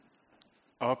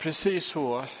Ja, precis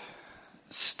så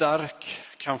stark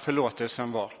kan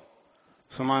förlåtelsen vara.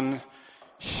 Så man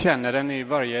känner den i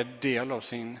varje del av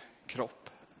sin kropp.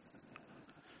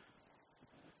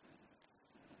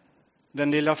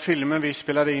 Den lilla filmen vi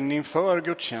spelade in inför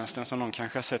gudstjänsten som någon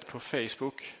kanske har sett på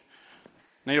Facebook.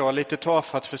 När jag lite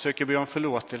tafatt försöker be om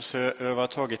förlåtelse över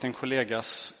att ha tagit en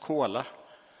kollegas cola.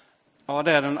 Ja,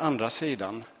 det är den andra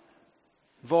sidan.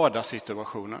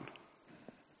 Vardagssituationen.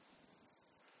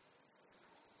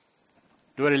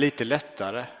 Då är det lite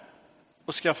lättare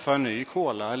att skaffa en ny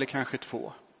cola eller kanske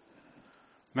 2.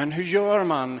 Men hur gör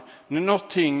man när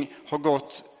någonting har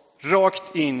gått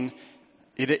rakt in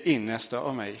i det innersta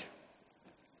av mig?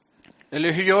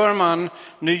 Eller hur gör man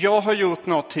när jag har gjort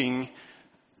någonting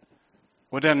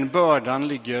och den bördan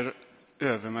ligger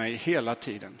över mig hela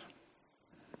tiden?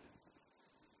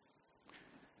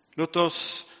 Låt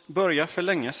oss börja för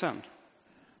länge sedan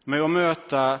med att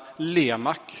möta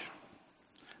Lemak.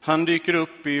 Han dyker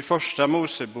upp i första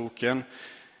Moseboken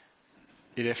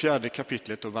i det 4:e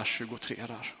kapitlet och vers 23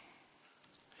 där.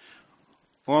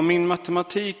 Och om min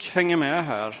matematik hänger med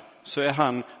här så är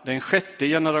han den 6:e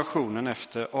generationen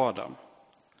efter Adam.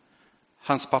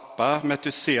 Hans pappa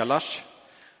Metuselas,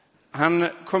 han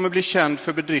kommer bli känd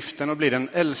för bedriften och bli den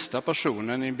äldsta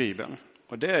personen i Bibeln.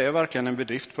 Och det är verkligen en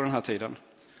bedrift på den här tiden.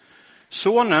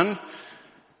 Sonen,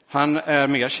 han är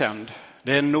mer känd.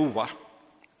 Det är Noa.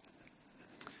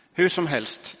 Hur som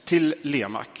helst, till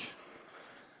Lemak.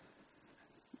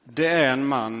 Det är en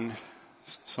man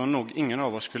som nog ingen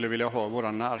av oss skulle vilja ha i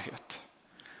vår närhet.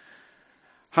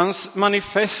 Hans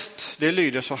manifest, det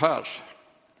lyder så här.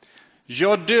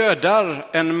 Jag dödar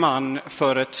en man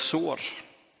för ett sår.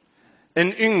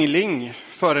 En yngling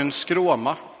för en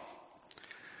skråma.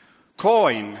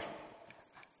 Kain,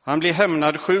 han blir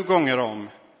hämnad 7 gånger om.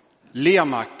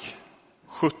 Lemak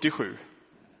 77.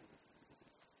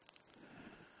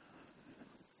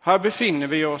 Här befinner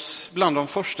vi oss bland de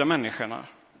första människorna.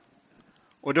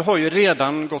 Och det har ju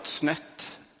redan gått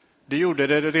snett. Det gjorde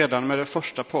det redan med det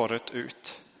första paret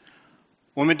ut.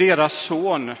 Och med deras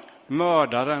son,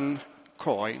 mördaren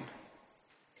Kain.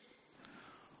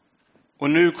 Och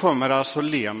nu kommer alltså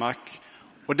Lemak.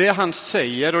 Och det han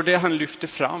säger och det han lyfter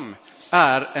fram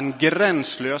är en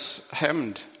gränslös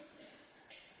hämnd.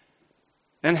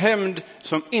 En hämnd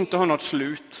som inte har något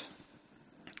slut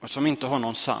och som inte har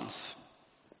någon sans.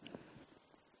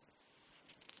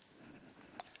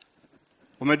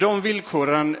 Och med de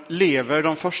villkoren lever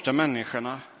de första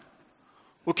människorna.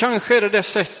 Och kanske är det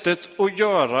sättet att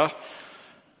göra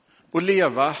och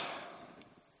leva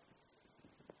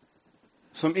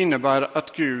som innebär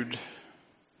att Gud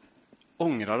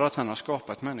ångrar att han har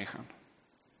skapat människan.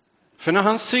 För när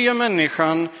han ser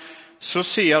människan så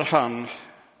ser han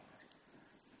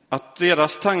att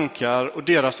deras tankar och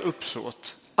deras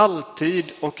uppsåt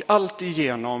alltid och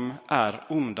alltigenom är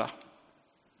onda.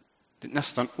 Det är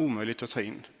nästan omöjligt att ta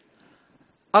in.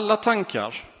 Alla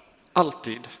tankar,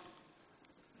 alltid.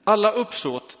 Alla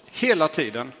uppsåt, hela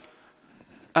tiden,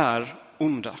 är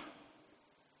onda.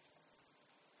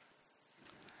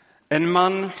 En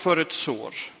man för ett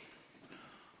sår.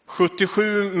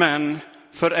 77 män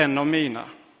för en av mina.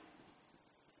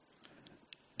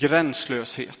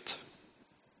 Gränslöshet.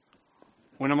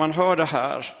 Och när man hör det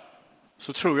här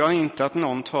så tror jag inte att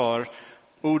någon tar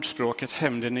ordspråket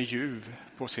hämnden är ljuv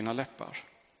på sina läppar.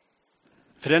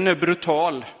 För den är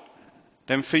brutal.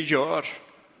 Den förgör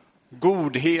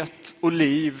godhet och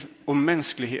liv och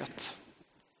mänsklighet.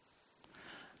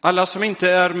 Alla som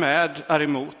inte är med är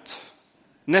emot.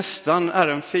 Nästan är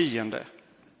en fiende.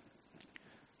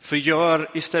 Förgör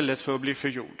istället för att bli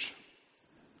förgjord.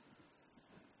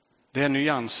 Det är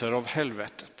nyanser av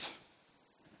helvetet.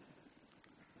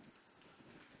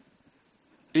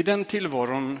 I den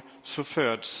tillvaron så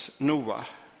föds Noa.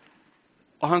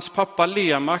 Och hans pappa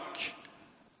Lemak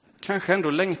kanske ändå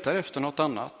längtar efter något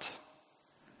annat.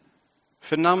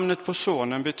 För namnet på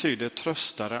sonen betyder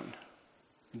tröstaren.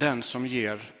 Den som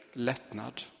ger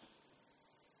lättnad.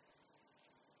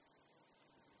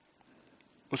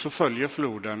 Och så följer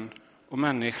floden och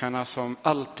människorna som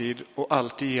alltid och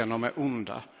alltigenom är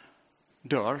onda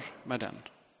dör med den.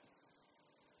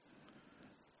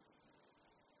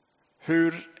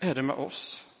 Hur är det med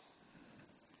oss?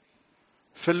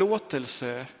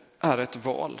 Förlåtelse är ett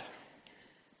val.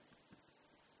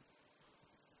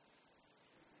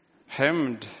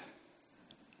 Hämnd,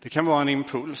 det kan vara en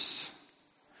impuls.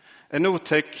 En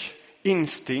otäck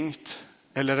instinkt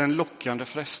eller en lockande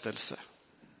frestelse.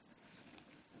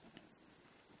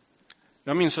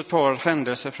 Jag minns ett par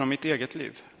händelser från mitt eget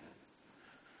liv.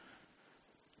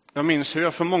 Jag minns hur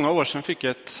jag för många år sedan fick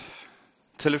ett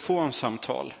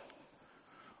telefonsamtal.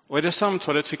 Och i det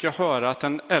samtalet fick jag höra att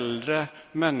en äldre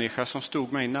människa som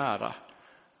stod mig nära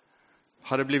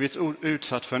hade blivit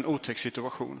utsatt för en otäck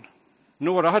situation.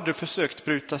 Några hade försökt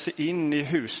bryta sig in i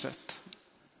huset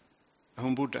där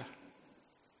hon bodde.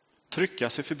 Trycka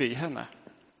sig förbi henne.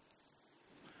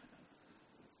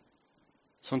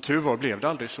 Som tur var blev det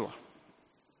aldrig så.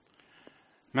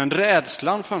 Men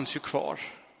rädslan fanns ju kvar.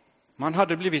 Man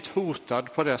hade blivit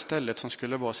hotad på det stället som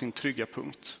skulle vara sin trygga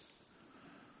punkt.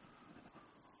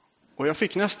 Och jag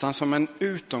fick nästan som en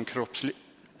utomkroppslig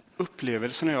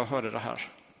upplevelse när jag hörde det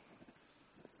här.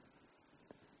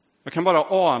 Jag kan bara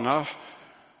ana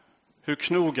hur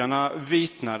knogarna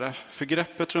vitnade, för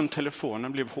greppet runt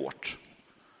telefonen blev hårt.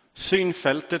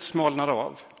 Synfältet smalnade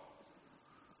av.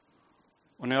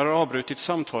 Och när jag hade avbrutit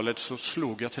samtalet så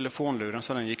slog jag telefonluren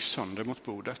så den gick sönder mot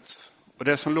bordet. Och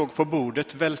det som låg på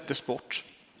bordet vältes bort.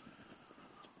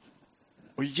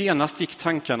 Och genast gick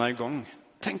tankarna igång.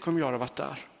 Tänk om jag hade varit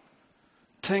där.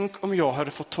 Tänk om jag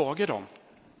hade fått tag i dem.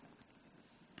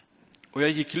 Och jag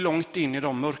gick långt in i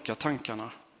de mörka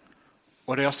tankarna.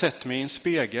 Och när jag sett mig i en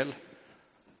spegel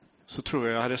så tror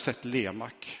jag hade sett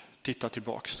Lemak titta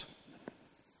tillbaks.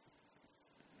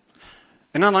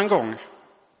 En annan gång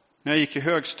när jag gick i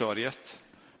högstadiet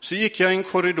så gick jag i en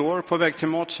korridor på väg till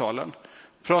matsalen.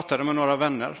 Pratade med några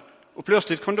vänner. Och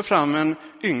plötsligt kom det fram en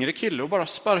yngre kille och bara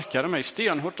sparkade mig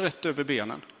stenhårt rätt över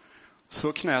benen.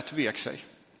 Så knät vek sig.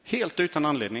 Helt utan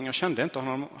anledning. Jag kände inte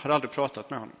honom, hade aldrig pratat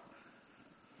med honom.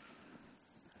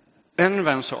 En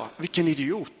vän sa, vilken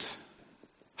idiot.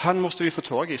 Han måste vi få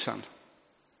tag i sen.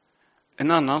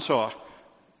 En annan sa,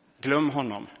 glöm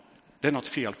honom. Det är något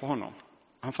fel på honom.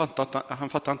 Han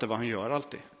fattar inte vad han gör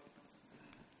alltid.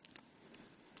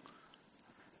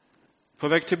 På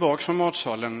väg tillbaka från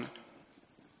matsalen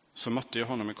så mötte jag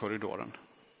honom i korridoren.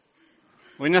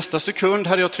 Och i nästa sekund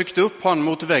hade jag tryckt upp honom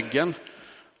mot väggen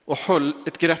och höll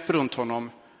ett grepp runt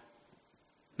honom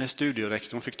när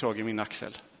studierektorn fick tag i min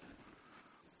axel.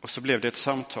 Och så blev det ett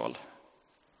samtal.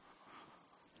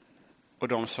 Och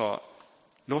de sa,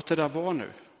 låt det där vara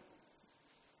nu.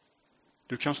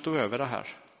 Du kan stå över det här.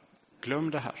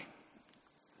 Glöm det här.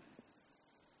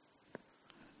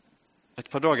 Ett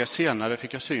par dagar senare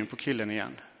fick jag syn på killen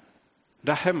igen.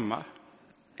 Där hemma,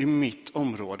 i mitt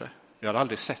område. Jag hade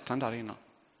aldrig sett han där innan.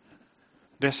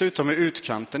 Dessutom i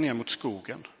utkanten ner mot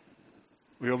skogen.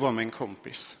 Och jag var med en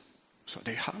kompis. Så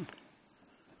det är han.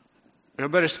 Och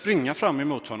jag började springa fram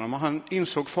emot honom och han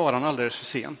insåg faran alldeles för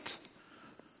sent.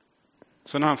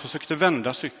 Så när han försökte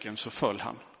vända cykeln så föll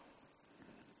han.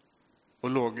 Och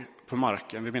låg på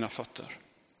marken vid mina fötter.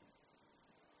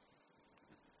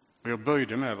 Och jag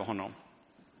böjde mig över honom.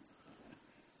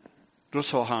 Då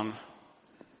sa han,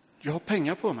 jag har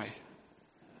pengar på mig.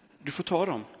 Du får ta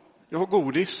dem. Jag har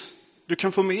godis. Du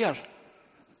kan få mer.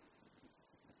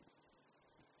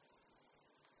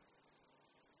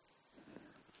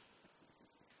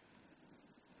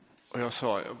 Och jag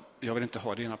sa, jag vill inte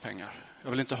ha dina pengar.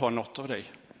 Jag vill inte ha något av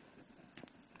dig.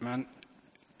 Men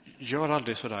gör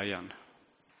aldrig så där igen.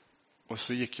 Och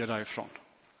så gick jag därifrån.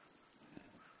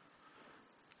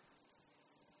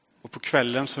 Och på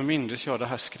kvällen så mindes jag det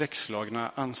här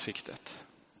skräckslagna ansiktet.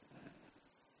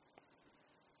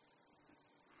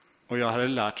 Och jag hade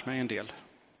lärt mig en del.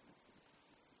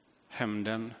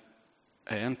 Hämnden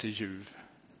är inte ljuv.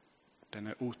 Den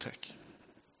är otäck.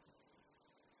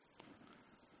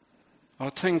 Ja,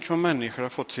 tänk vad människor har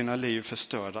fått sina liv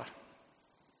förstörda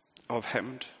av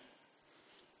hämnd.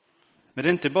 Men det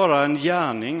är inte bara en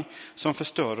gärning som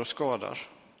förstör och skadar.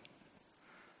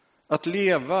 Att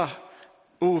leva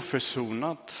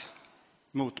oförsonat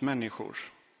mot människor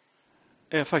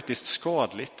är faktiskt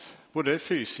skadligt, både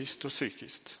fysiskt och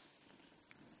psykiskt.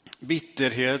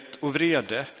 Bitterhet och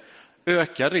vrede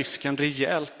ökar risken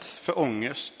rejält för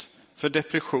ångest, för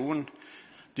depression.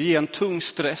 Det ger en tung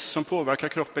stress som påverkar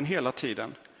kroppen hela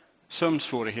tiden.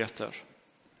 Sömnsvårigheter.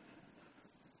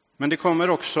 Men det kommer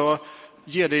också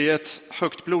ge dig ett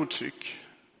högt blodtryck,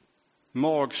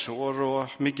 magsår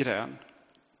och migrän.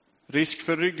 Risk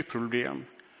för ryggproblem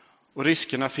och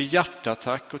riskerna för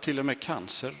hjärtattack och till och med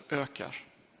cancer ökar.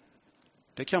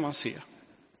 Det kan man se.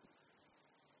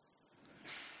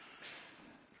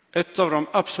 Ett av de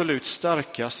absolut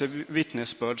starkaste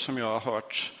vittnesbörd som jag har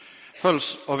hört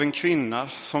hölls av en kvinna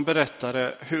som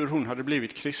berättade hur hon hade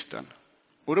blivit kristen.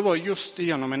 Och det var just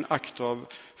genom en akt av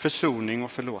försoning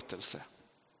och förlåtelse.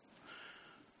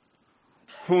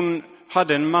 Hon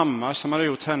hade en mamma som hade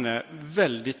gjort henne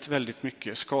väldigt, väldigt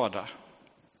mycket skada.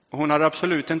 Och hon hade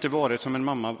absolut inte varit som en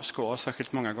mamma ska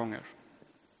särskilt många gånger.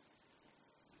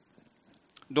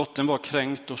 Dottern var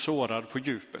kränkt och sårad på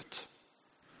djupet.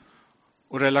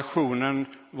 Och relationen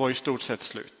var i stort sett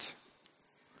slut.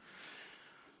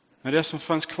 Men det som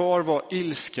fanns kvar var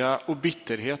ilska och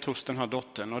bitterhet hos den här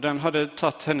dottern. Och den hade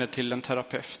tagit henne till en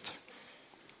terapeut.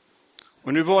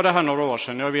 Och nu var det här några år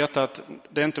sedan. Jag vet att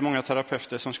det är inte många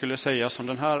terapeuter som skulle säga som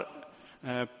den här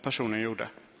personen gjorde.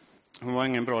 Hon var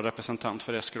ingen bra representant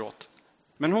för det skrået.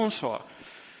 Men hon sa: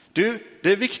 du,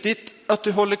 det är viktigt att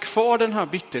du håller kvar den här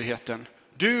bitterheten.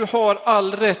 Du har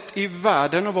all rätt i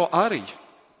världen att vara arg.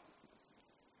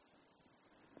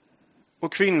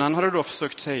 Och kvinnan hade då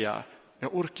försökt säga: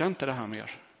 jag orkar inte det här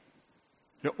mer.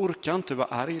 Jag orkar inte vara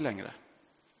arg längre.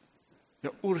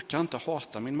 Jag orkar inte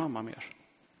hata min mamma mer.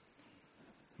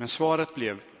 Men svaret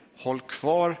blev: håll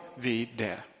kvar vid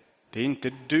det. Det är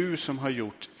inte du som har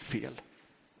gjort fel.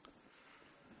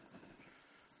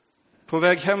 På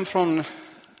väg hem från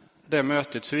det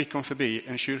mötet så gick hon förbi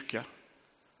en kyrka.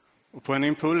 Och på en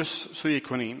impuls så gick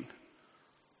hon in.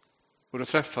 Och då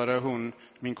träffade hon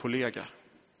min kollega.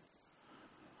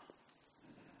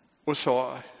 Och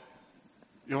sa: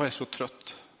 jag är så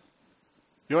trött.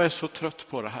 Jag är så trött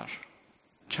på det här.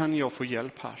 Kan jag få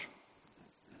hjälp här?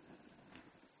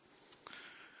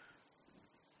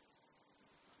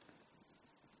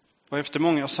 Och efter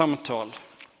många samtal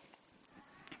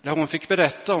där hon fick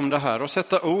berätta om det här och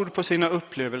sätta ord på sina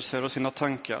upplevelser och sina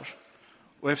tankar.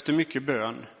 Och efter mycket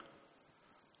bön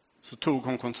så tog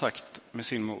hon kontakt med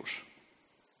sin mor.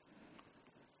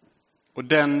 Och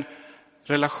den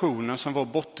relationen som var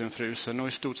bottenfrusen och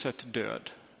i stort sett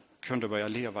död kunde börja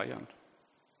leva igen.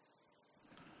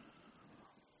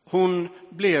 Hon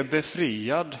blev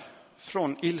befriad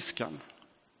från ilskan.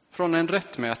 Från en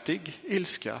rättmätig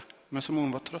ilska, men som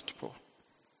hon var trött på.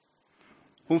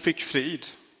 Hon fick frid.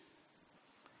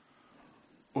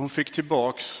 Och hon fick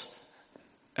tillbaks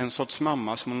en sorts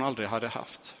mamma som hon aldrig hade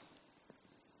haft.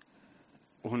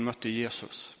 Och hon mötte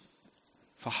Jesus.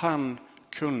 För han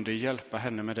kunde hjälpa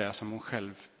henne med det som hon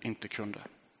själv inte kunde.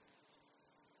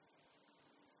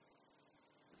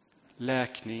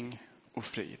 Läkning och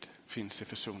frid finns i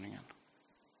försoningen.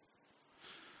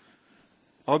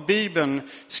 Ja, Bibeln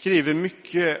skriver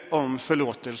mycket om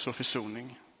förlåtelse och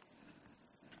försoning.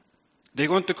 Det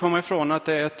går inte att komma ifrån att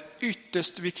det är ett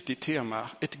ytterst viktigt tema,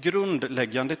 ett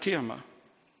grundläggande tema.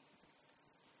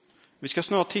 Vi ska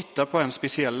snart titta på en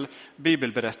speciell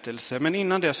bibelberättelse, men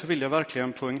innan det så vill jag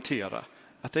verkligen poängtera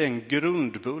att det är en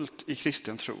grundbult i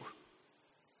kristen tro.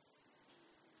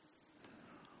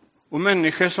 Och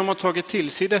människor som har tagit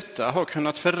till sig detta har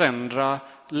kunnat förändra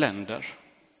länder.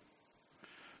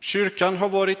 Kyrkan har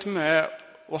varit med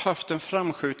och haft en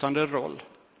framskjutande roll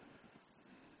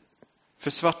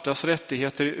för svartas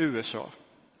rättigheter i USA,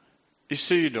 i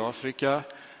Sydafrika,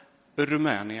 i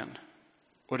Rumänien.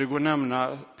 Och det går att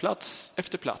nämna plats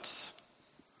efter plats.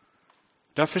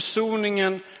 Där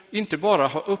försoningen inte bara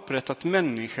har upprättat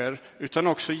människor utan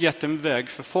också gett en väg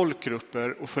för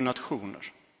folkgrupper och för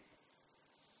nationer.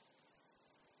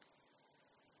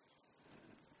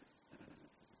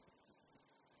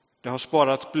 Det har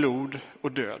sparat blod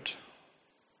och död.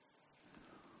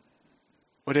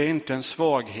 Och det är inte en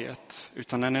svaghet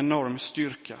utan en enorm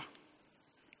styrka.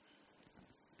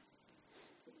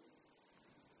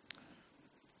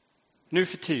 Nu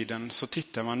för tiden så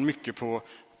tittar man mycket på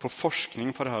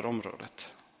forskning på det här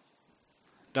området.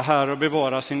 Det här att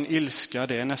bevara sin ilska,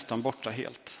 det är nästan borta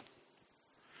helt.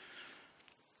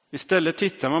 Istället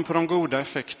tittar man på de goda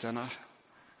effekterna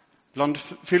bland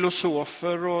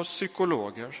filosofer och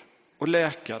psykologer och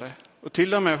läkare och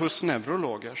till och med hos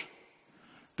neurologer.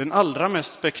 Den allra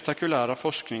mest spektakulära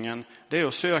forskningen, det är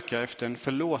att söka efter en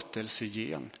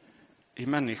förlåtelsegen i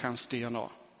människans DNA.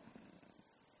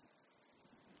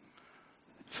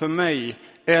 För mig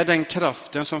är den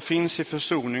kraften som finns i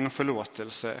försoning och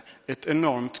förlåtelse ett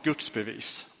enormt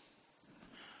gudsbevis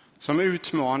som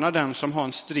utmanar den som har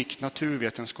en strikt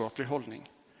naturvetenskaplig hållning.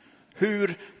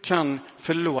 Hur kan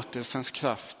förlåtelsens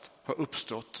kraft ha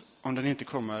uppstått om den inte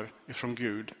kommer ifrån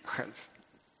Gud själv?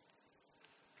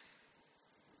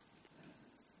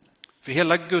 För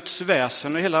hela Guds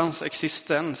väsen och hela hans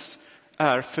existens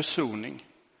är försoning.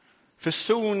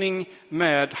 Försoning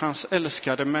med hans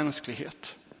älskade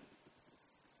mänsklighet.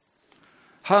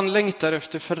 Han längtar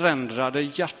efter förändrade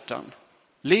hjärtan.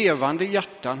 Levande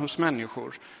hjärtan hos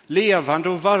människor. Levande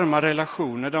och varma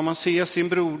relationer där man ser sin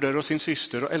broder och sin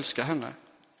syster och älskar henne.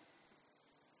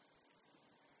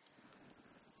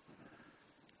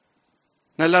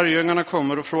 När lärjungarna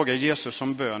kommer och frågar Jesus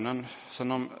om bönen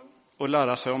och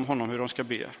lära sig om honom hur de ska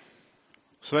be,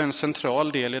 så är en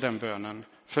central del i den bönen: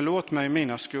 förlåt mig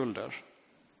mina skulder.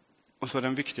 Och så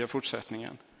den viktiga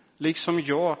fortsättningen: liksom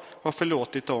jag har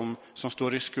förlåtit dem som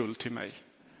står i skuld till mig.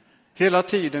 Hela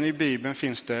tiden i Bibeln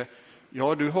finns det: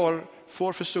 ja, du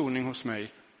får försoning hos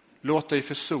mig. Låt dig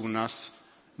försonas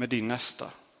med din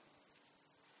nästa.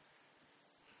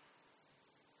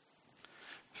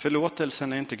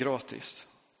 Förlåtelsen är inte gratis.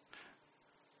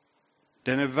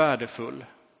 Den är värdefull.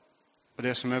 Och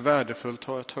det som är värdefullt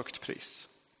har ett högt pris.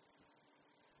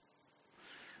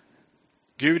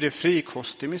 Gud är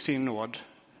frikostig med sin nåd.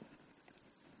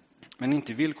 Men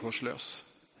inte villkorslös.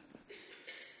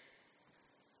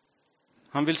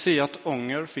 Han vill se att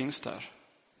ånger finns där.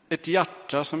 Ett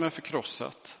hjärta som är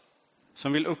förkrossat.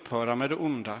 Som vill upphöra med det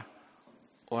onda.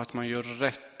 Och att man gör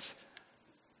rätt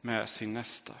med sin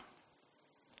nästa.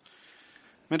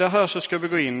 Med det här så ska vi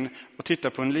gå in och titta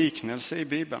på en liknelse i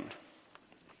Bibeln.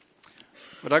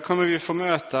 Och där kommer vi få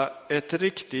möta ett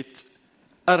riktigt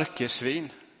ärkesvin.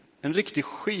 En riktig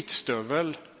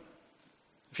skitstövel.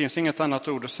 Det finns inget annat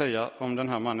ord att säga om den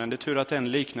här mannen. Det är tur att det är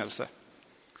en liknelse.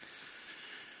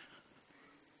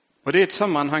 Och det är ett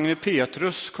sammanhang när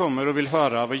Petrus kommer och vill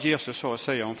höra vad Jesus har att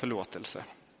säga om förlåtelse.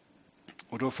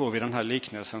 Och då får vi den här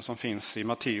liknelsen som finns i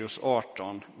Matteus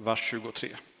 18, vers 23.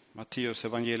 Matteus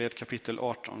evangeliet kapitel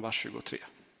 18, vers 23.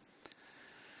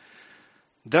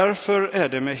 Därför är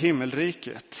det med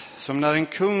himmelriket som när en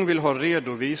kung vill ha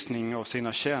redovisning av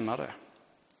sina tjänare.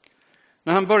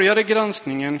 När han började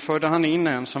granskningen förde han in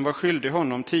en som var skyldig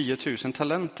honom 10 000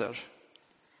 talenter.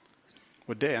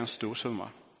 Och det är en stor summa.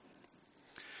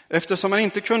 Eftersom han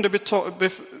inte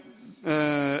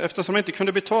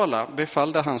kunde betala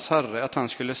befallde hans herre att han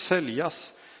skulle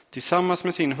säljas tillsammans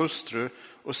med sin hustru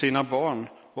och sina barn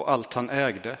och allt han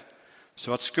ägde,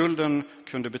 så att skulden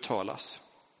kunde betalas.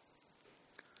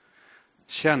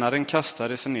 Tjänaren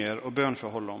kastade sig ner och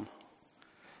bönföll honom.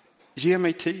 Ge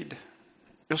mig tid,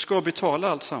 jag ska betala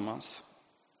allt sammans.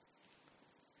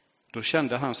 Då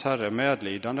kände hans herre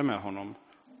medlidande med honom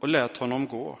och lät honom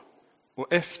gå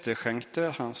och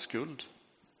efterskänkte hans skuld.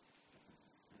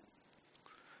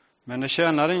 Men när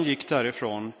tjänaren gick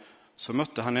därifrån så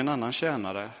mötte han en annan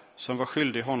tjänare som var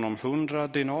skyldig honom 100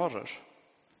 dinarer.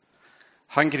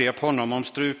 Han grep honom om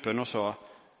strupen och sa,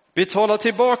 betala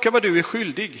tillbaka vad du är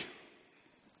skyldig.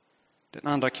 Den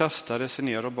andra kastade sig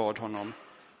ner och bad honom,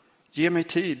 ge mig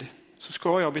tid så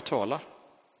ska jag betala.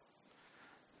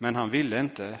 Men han ville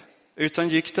inte, utan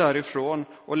gick därifrån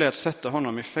och lät sätta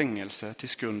honom i fängelse till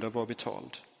skulden var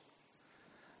betald.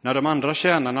 När de andra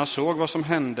tjänarna såg vad som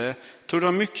hände tog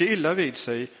de mycket illa vid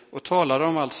sig och talade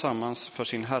om allt sammans för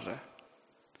sin herre.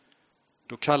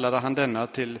 Då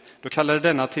kallade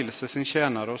denna till sig sin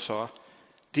tjänare och sa,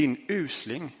 din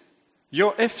usling,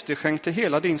 jag efterskänkte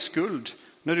hela din skuld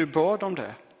när du bad om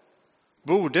det.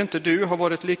 Borde inte du ha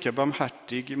varit lika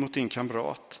barmhärtig mot din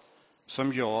kamrat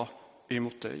som jag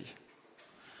emot dig?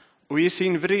 Och i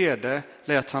sin vrede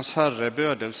lät hans herre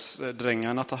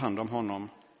bödelsdrängarna ta hand om honom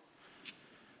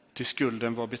till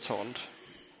skulden var betald.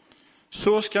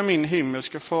 Så ska min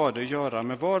himmelska fader göra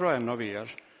med var och en av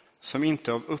er som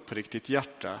inte av uppriktigt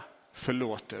hjärta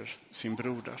förlåter sin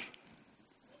broder.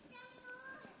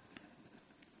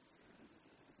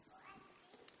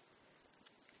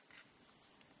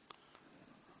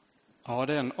 Ja,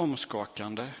 det är en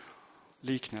omskakande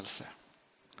liknelse.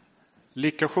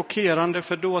 Lika chockerande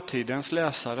för dåtidens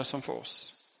läsare som för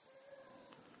oss.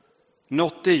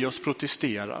 Något i oss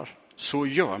protesterar. Så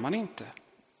gör man inte.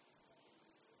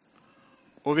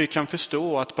 Och vi kan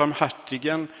förstå att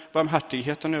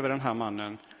barmhärtigheten över den här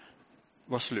mannen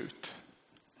var slut.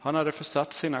 Han hade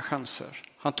försatt sina chanser.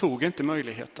 Han tog inte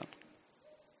möjligheten.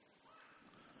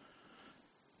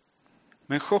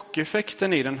 Men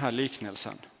chockeffekten i den här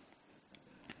liknelsen,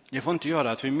 det får inte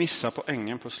göra att vi missar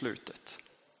poängen på slutet.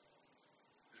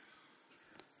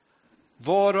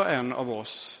 Var och en av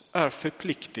oss är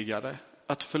förpliktigade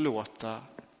att förlåta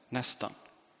nästan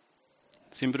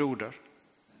sin broder.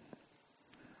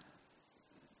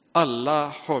 Alla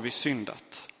har vi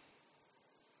syndat.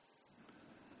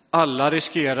 Alla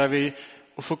riskerar vi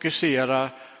att fokusera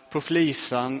på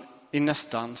flisan i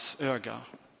nästans öga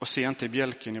och se inte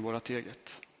bjälken i vårt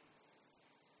eget.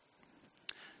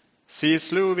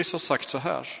 C.S. Lewis har sagt så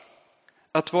här: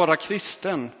 att vara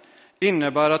kristen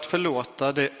innebär att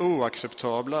förlåta det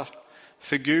oacceptabla,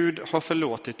 för Gud har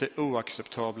förlåtit det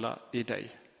oacceptabla i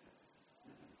dig.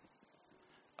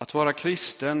 Att vara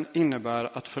kristen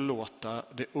innebär att förlåta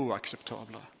det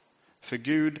oacceptabla, för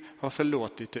Gud har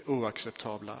förlåtit det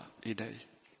oacceptabla i dig.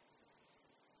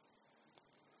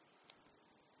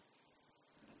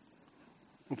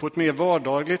 Och på ett mer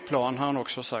vardagligt plan har han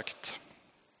också sagt: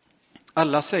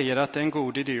 alla säger att det är en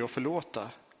god idé att förlåta,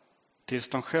 tills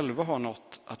de själva har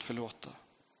något att förlåta.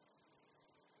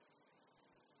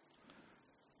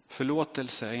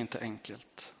 Förlåtelse är inte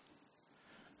enkelt.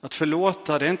 Att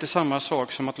förlåta, det är inte samma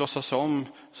sak som att låtsas om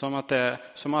som att det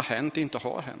som har hänt inte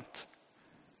har hänt.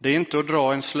 Det är inte att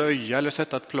dra en slöja eller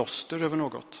sätta ett plåster över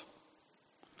något.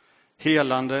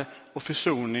 Helande och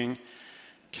försoning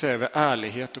kräver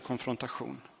ärlighet och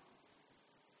konfrontation.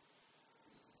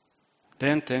 Det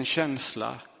är inte en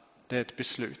känsla, det är ett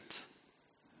beslut.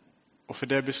 Och för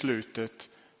det beslutet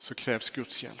så krävs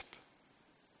Guds hjälp.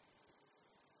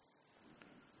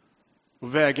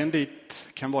 Och vägen dit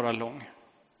kan vara lång.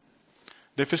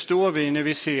 Det förstår vi när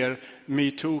vi ser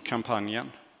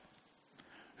MeToo-kampanjen.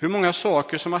 Hur många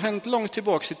saker som har hänt långt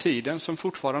tillbaka i tiden som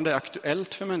fortfarande är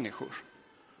aktuellt för människor.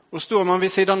 Och står man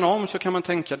vid sidan om så kan man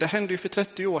tänka, det hände ju för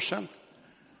 30 år sedan.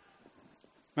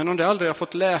 Men om det aldrig har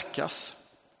fått läkas,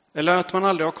 eller att man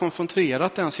aldrig har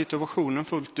konfronterat den situationen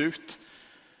fullt ut,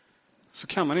 så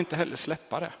kan man inte heller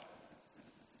släppa det.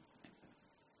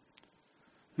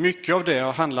 Mycket av det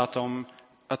har handlat om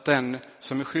att den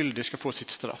som är skyldig ska få sitt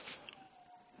straff.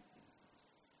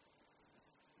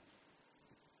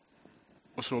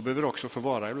 Och så behöver det också få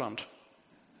vara ibland.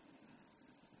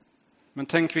 Men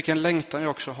tänk vilken längtan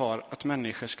jag också har att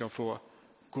människor ska få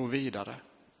gå vidare.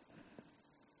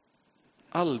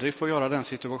 Aldrig få göra den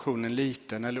situationen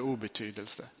liten eller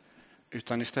obetydelse,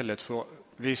 utan istället få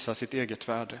visa sitt eget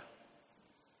värde.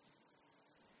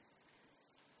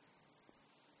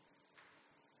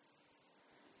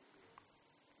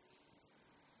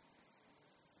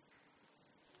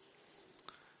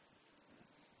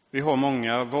 Vi har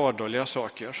många vardagliga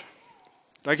saker.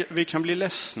 Vi kan bli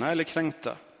ledsna eller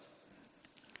kränkta.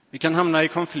 Vi kan hamna i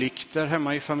konflikter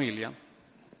hemma i familjen.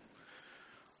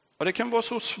 Och det kan vara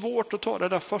så svårt att ta det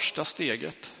där första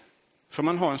steget. För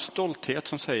man har en stolthet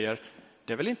som säger,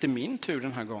 det är väl inte min tur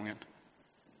den här gången.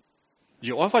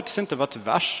 Jag har faktiskt inte varit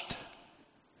värst.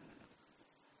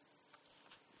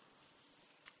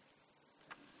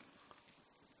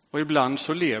 Och ibland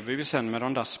så lever vi sen med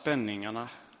de där spänningarna.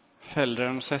 Hellre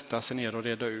än att sätta sig ner och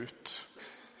reda ut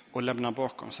och lämna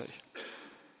bakom sig.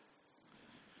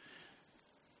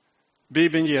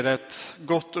 Bibeln ger ett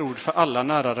gott ord för alla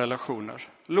nära relationer.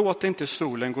 Låt inte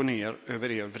solen gå ner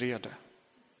över er vrede.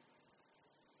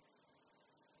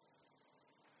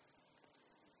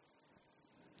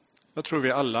 Jag tror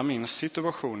vi alla minns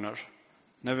situationer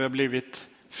när vi har blivit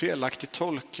felaktigt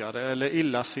tolkade eller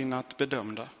illasinnat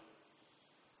bedömda.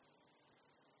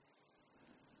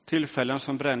 Tillfällen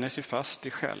som bränner sig fast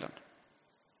i själen.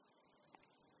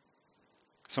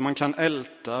 Som man kan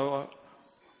älta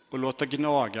och låta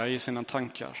gnaga i sina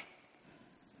tankar.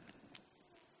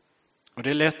 Och det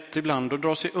är lätt ibland att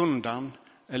dra sig undan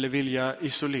eller vilja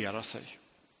isolera sig.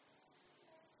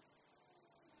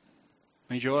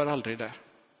 Men gör aldrig det.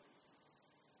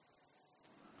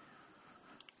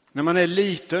 När man är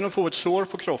liten och får ett sår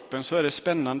på kroppen så är det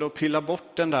spännande att pilla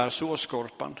bort den där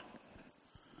sårskorpan.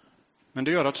 Men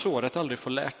det gör att såret aldrig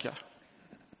får läka.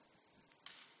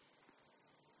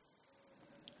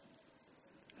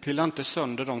 Pilla inte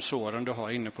sönder de såren du har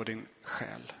inne på din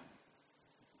själ.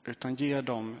 Utan ge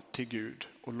dem till Gud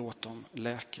och låt dem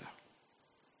läka.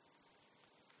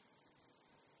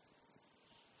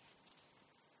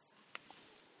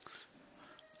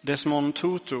 Desmond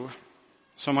Tutu,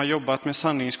 som har jobbat med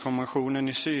sanningskonventionen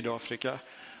i Sydafrika,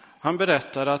 han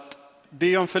berättar att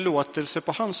be om förlåtelse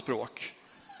på hans språk,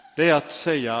 det är att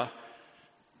säga,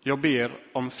 jag ber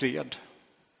om fred.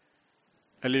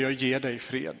 Eller jag ger dig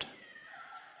fred.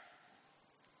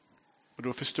 Och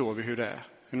då förstår vi hur det är.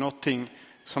 Hur någonting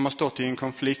som har stått i en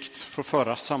konflikt får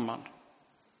föras samman.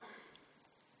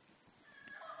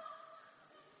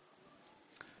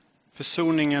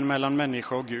 Försoningen mellan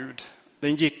människa och Gud,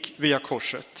 den gick via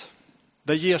korset.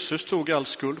 Där Jesus tog all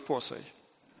skuld på sig.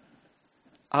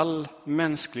 All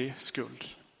mänsklig skuld.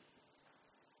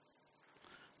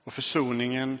 Och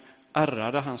försoningen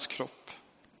ärrade hans kropp.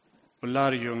 Och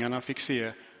lärjungarna fick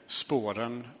se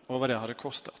spåren av vad det hade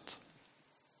kostat.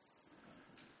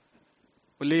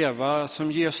 Och leva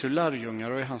som Jesu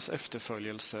lärjungar och i hans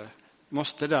efterföljelse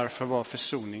måste därför vara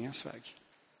försoningens väg.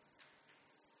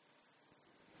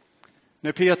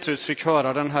 När Petrus fick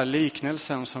höra den här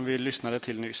liknelsen som vi lyssnade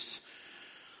till nyss,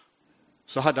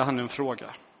 så hade han en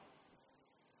fråga.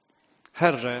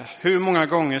 Herre, hur många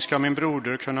gånger ska min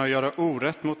broder kunna göra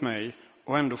orätt mot mig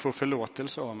och ändå få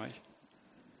förlåtelse av mig?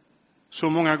 Så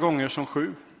många gånger som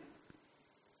 7.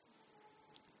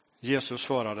 Jesus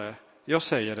svarade, jag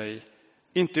säger dig,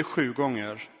 inte 7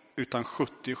 gånger utan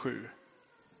 77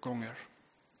 gånger.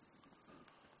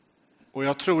 Och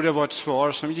jag tror det var ett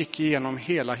svar som gick igenom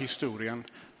hela historien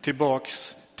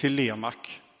tillbaks till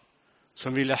Lemak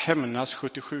som ville hämnas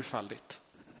 77-faldigt.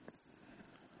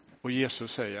 Och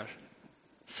Jesus säger,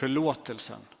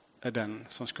 förlåtelsen är den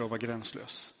som ska vara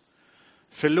gränslös.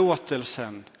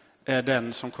 Förlåtelsen är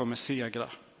den som kommer segra.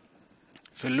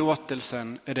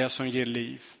 Förlåtelsen är det som ger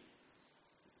liv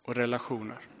och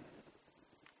relationer.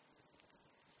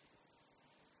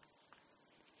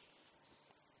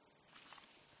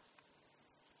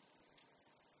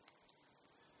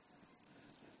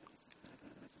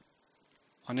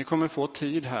 Ja, ni kommer få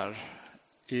tid här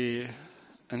i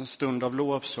en stund av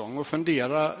lovsång och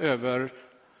fundera över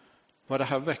vad det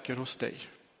här väcker hos dig.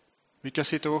 Vilka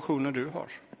situationer du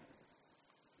har.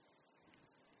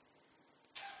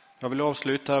 Jag vill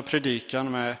avsluta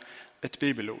predikan med ett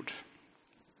bibelord.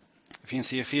 Det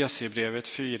finns i Efesierbrevet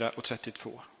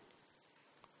 4:32.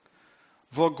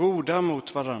 Var goda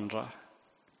mot varandra,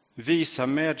 visa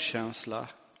medkänsla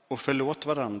och förlåt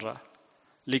varandra,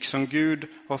 liksom Gud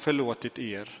har förlåtit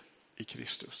er i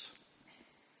Kristus.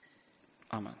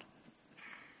 Amen.